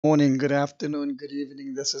Morning, good afternoon, good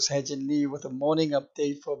evening. This is Hejin Lee with a morning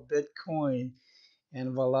update for Bitcoin.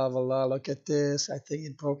 And voila, voila, look at this. I think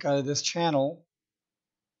it broke out of this channel.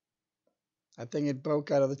 I think it broke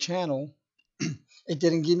out of the channel. It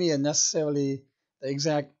didn't give me a necessarily the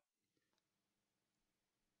exact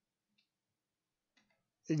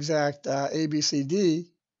A, B, C, D,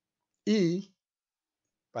 E,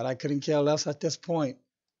 but I couldn't care less at this point.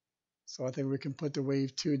 So I think we can put the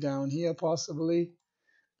wave 2 down here possibly.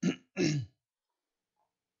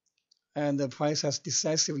 And the price has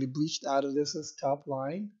decisively breached out of this top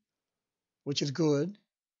line, which is good.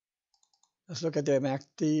 Let's look at the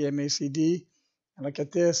MACD, MACD, and look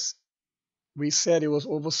at this. We said it was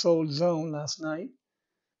oversold zone last night,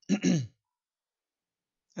 and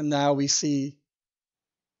now we see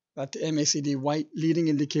that the MACD white leading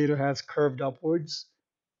indicator has curved upwards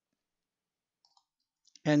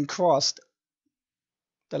and crossed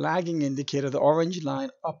the lagging indicator, the orange line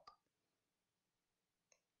up.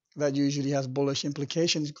 That usually has bullish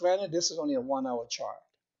implications. Granted, this is only a 1 hour chart.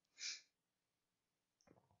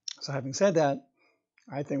 So having said that,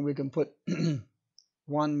 I think we can put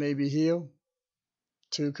one maybe here,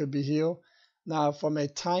 two could be here. Now, from a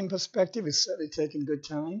time perspective, it's certainly taking good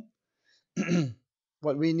time.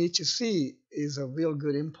 What we need to see is a real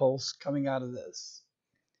good impulse coming out of this.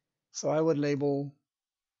 So I would label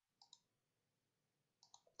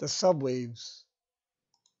the subwaves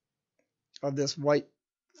of this white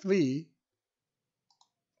 3,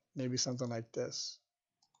 maybe something like this.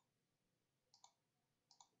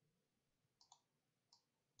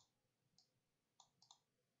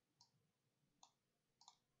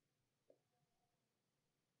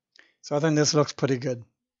 So I think this looks pretty good.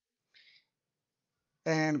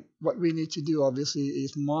 And what we need to do, obviously,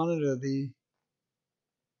 is monitor the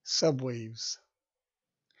subwaves.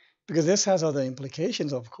 Because this has other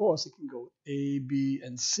implications, of course. It can go A, B,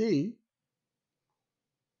 and C.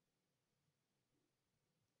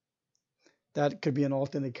 That could be an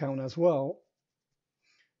alternate count as well.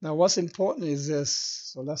 Now, what's important is this.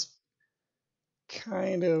 So let's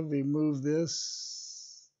kind of remove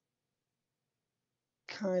this.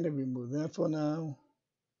 Kind of remove that for now.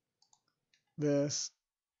 This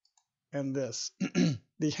and this.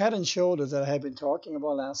 The head and shoulders that I had been talking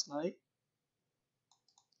about last night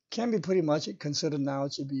can be pretty much considered now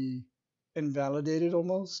to be invalidated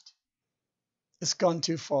almost. It's gone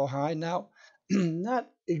too far high now. Not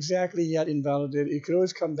exactly yet invalidated. It could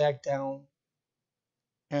always come back down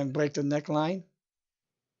and break the neckline.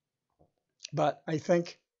 But I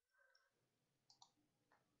think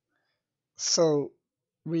so.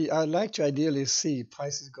 I'd like to ideally see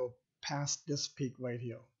prices go past this peak right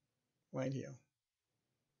here, right here.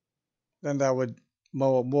 Then that would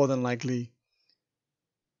more than likely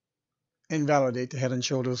invalidate the head and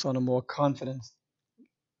shoulders on a more confidence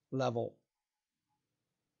level.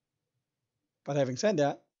 But having said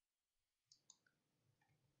that,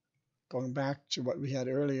 going back to what we had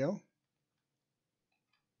earlier,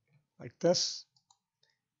 like this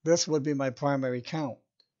would be my primary count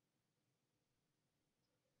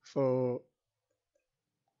for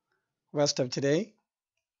rest of today.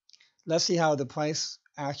 Let's see how the price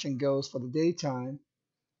action goes for the daytime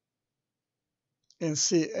and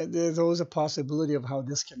see there's always a possibility of how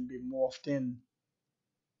this can be morphed in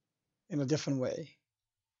a different way.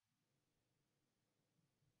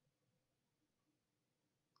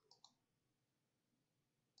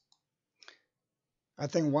 I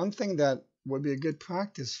think one thing that would be a good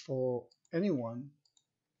practice for anyone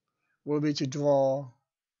will be to draw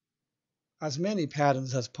as many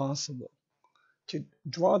patterns as possible. To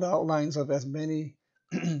draw the outlines of as many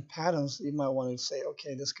patterns, you might want to say,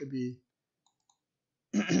 okay, this could be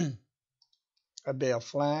a bear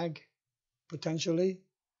flag, potentially.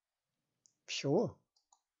 Sure.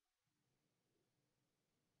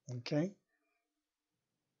 Okay.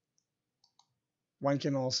 One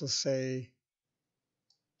can also say,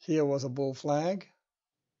 here was a bull flag.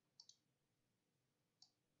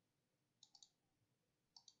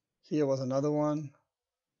 Here was another one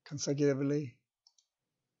consecutively,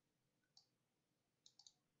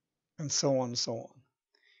 and so on and so on.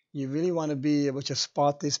 You really want to be able to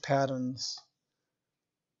spot these patterns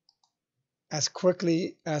as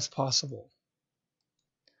quickly as possible.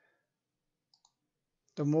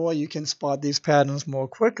 The more you can spot these patterns more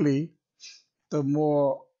quickly, the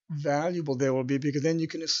more valuable they will be because then you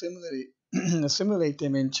can assimilate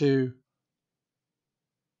them into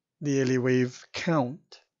the daily wave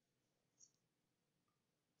count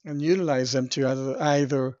and utilize them to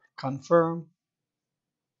either confirm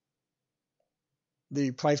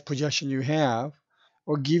the price projection you have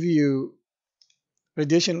or give you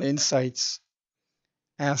additional insights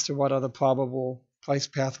as to what other probable price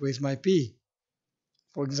pathways might be.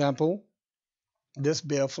 For example, this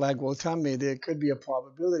bear flag will tell me there could be a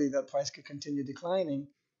probability that price could continue declining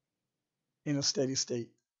in a steady state.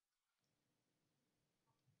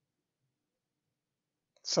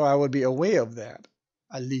 So I would be aware of that,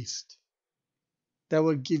 at least. That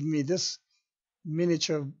would give me this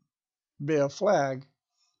miniature bear flag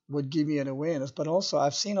would give me an awareness. But also,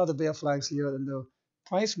 I've seen other bear flags here, and the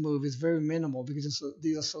price move is very minimal because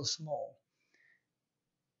these are so small.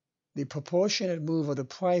 The proportionate move of the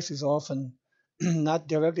price is often not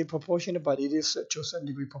directly proportionate, but it is to a certain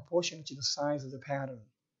degree proportionate to the size of the pattern.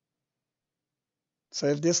 So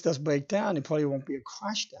if this does break down, it probably won't be a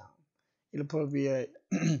crash down. It'll probably be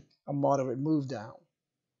a moderate move down,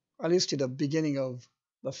 at least to the beginning of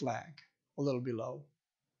the flag, a little below.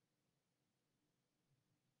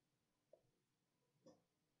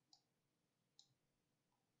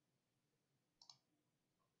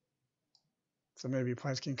 So maybe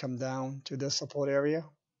price can come down to this support area.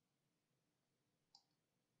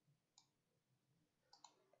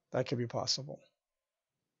 That could be possible.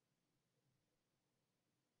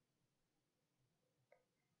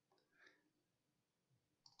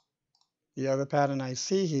 The other pattern I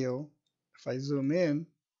see here, if I zoom in,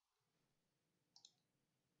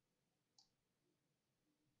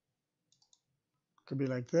 could be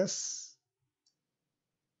like this.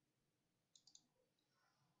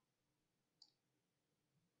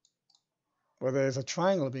 Where there's a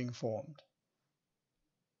triangle being formed.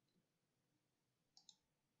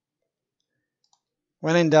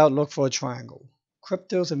 When in doubt, look for a triangle.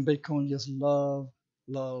 Cryptos and Bitcoin just love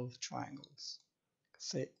triangles.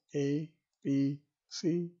 Say A, B,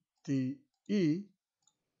 C, D, E.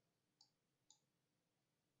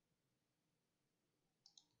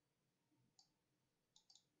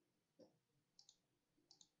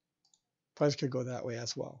 Price could go that way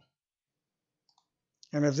as well.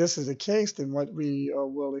 And if this is the case, then what we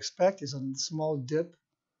will expect is a small dip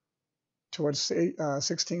towards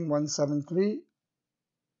 16173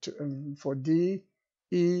 for D,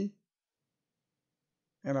 E,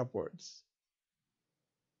 and upwards.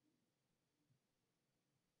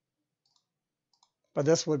 But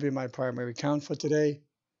this would be my primary count for today.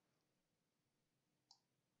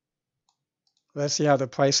 Let's see how the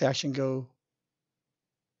price action go.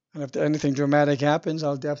 And if anything dramatic happens,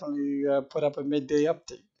 I'll definitely put up a midday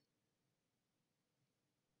update.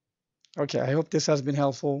 Okay, I hope this has been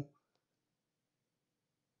helpful.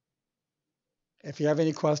 If you have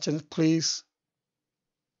any questions, please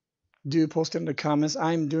do post them in the comments.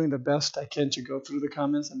 I'm doing the best I can to go through the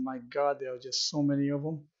comments, and my God, there are just so many of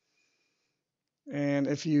them. And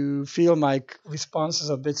if you feel my responses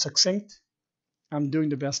are a bit succinct, I'm doing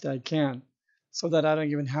the best I can so that I don't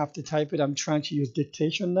even have to type it. I'm trying to use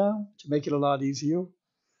dictation now to make it a lot easier.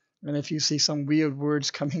 And if you see some weird words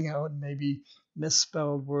coming out, maybe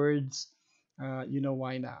misspelled words, you know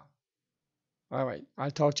why now. All right,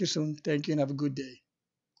 I'll talk to you soon. Thank you and have a good day.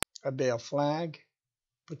 A bear flag,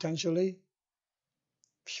 potentially?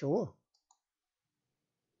 Sure.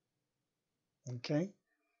 Okay.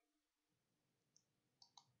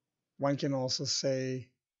 One can also say,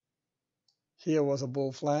 here was a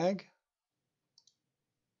bull flag.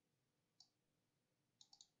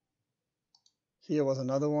 Here was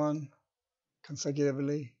another one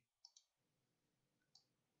consecutively,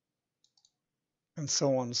 and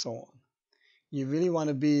so on and so on. You really want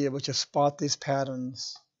to be able to spot these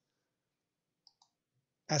patterns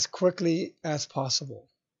as quickly as possible.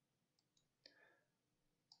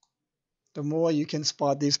 The more you can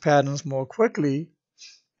spot these patterns more quickly,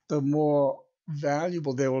 the more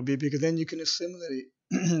valuable they will be, because then you can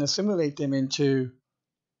assimilate them into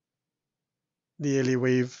the daily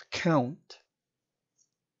wave count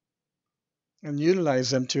and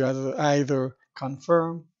utilize them to either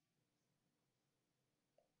confirm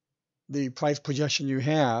the price projection you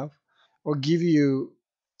have or give you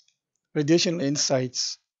additional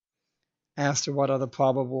insights as to what other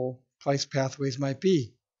probable price pathways might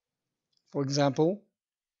be. For example,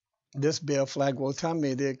 this bear flag will tell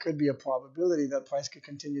me there could be a probability that price could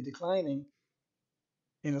continue declining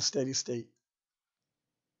in a steady state.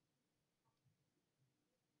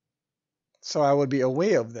 So I would be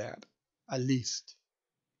aware of that, at least.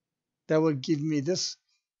 That would give me this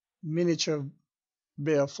miniature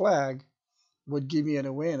bear flag would give me an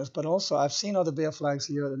awareness. But also, I've seen other bear flags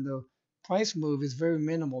here, and the price move is very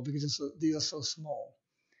minimal because these are so small.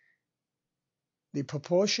 The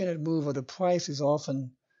proportionate move of the price is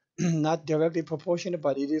often not directly proportionate,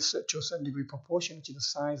 but it is to a certain degree proportionate to the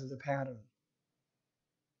size of the pattern.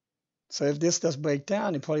 So if this does break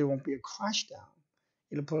down, it probably won't be a crash down.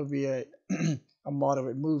 It'll probably be a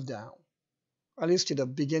moderate move down, at least to the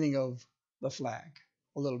beginning of the flag,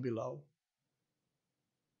 a little below.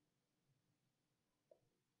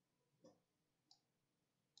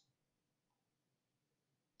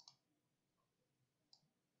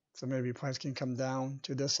 So maybe price can come down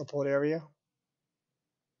to this support area.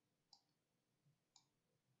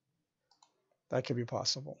 That could be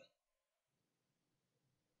possible.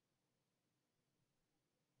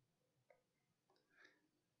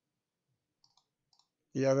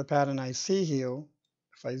 The other pattern I see here,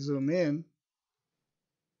 if I zoom in,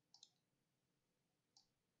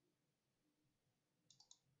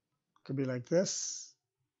 could be like this.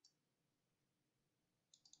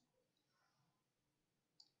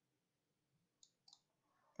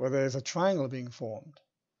 Where there's a triangle being formed.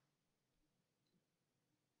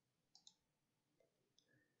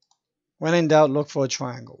 When in doubt, look for a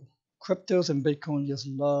triangle. Cryptos and Bitcoin just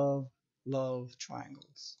love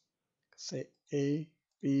triangles. Say A,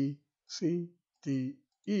 B, C, D,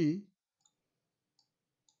 E.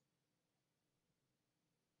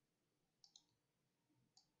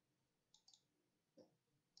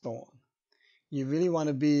 So on. You really want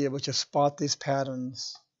to be able to spot these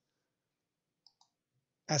patterns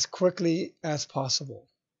as quickly as possible.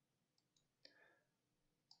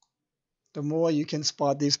 The more you can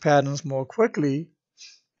spot these patterns more quickly,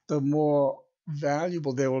 the more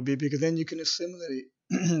valuable they will be, because then you can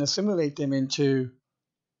assimilate them into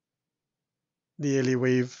the daily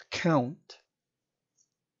wave count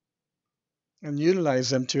and utilize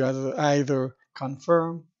them to either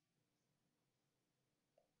confirm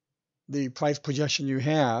the price projection you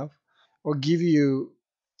have or give you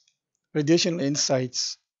additional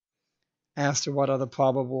insights as to what other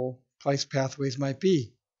probable price pathways might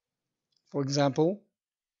be. For example,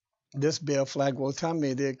 this bear flag will tell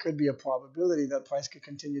me there could be a probability that price could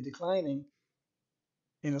continue declining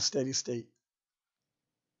in a steady state.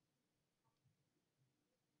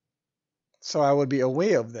 So I would be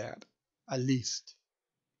aware of that, at least.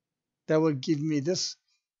 That would give me this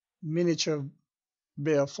miniature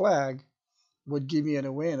bear flag would give me an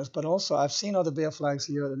awareness. But also, I've seen other bear flags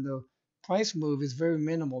here, and the price move is very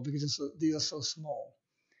minimal because these are so small.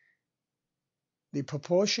 The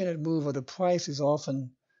proportionate move of the price is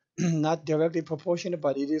often not directly proportionate,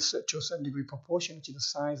 but it is to a certain degree proportionate to the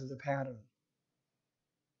size of the pattern.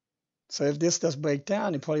 So if this does break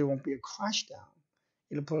down, it probably won't be a crash down.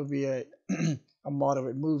 It'll probably be a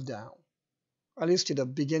moderate move down, at least to the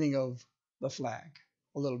beginning of the flag,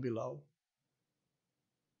 a little below.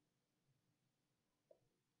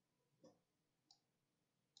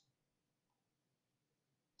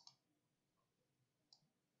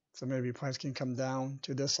 So maybe price can come down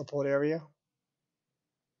to this support area.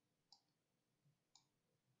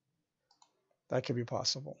 That could be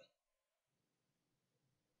possible.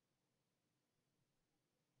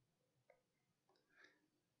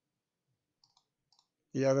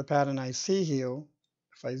 The other pattern I see here,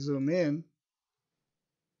 if I zoom in,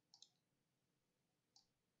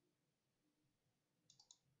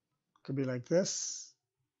 could be like this.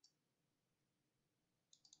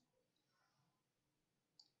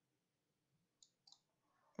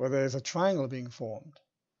 Where there's a triangle being formed.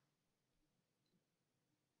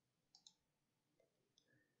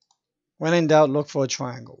 When in doubt, look for a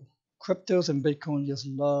triangle. Cryptos and Bitcoin just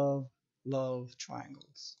love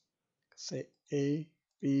triangles. Say A,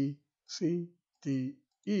 B, C, D,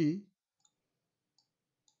 E.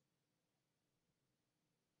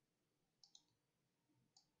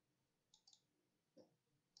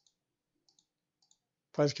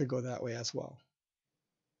 Price could go that way as well.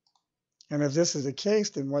 And if this is the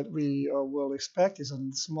case, then what we will expect is a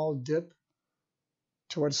small dip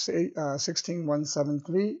towards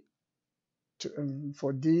 16173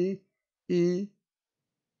 for D, E,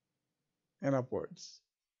 and upwards.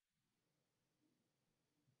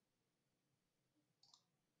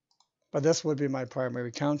 But this would be my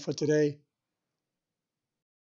primary count for today.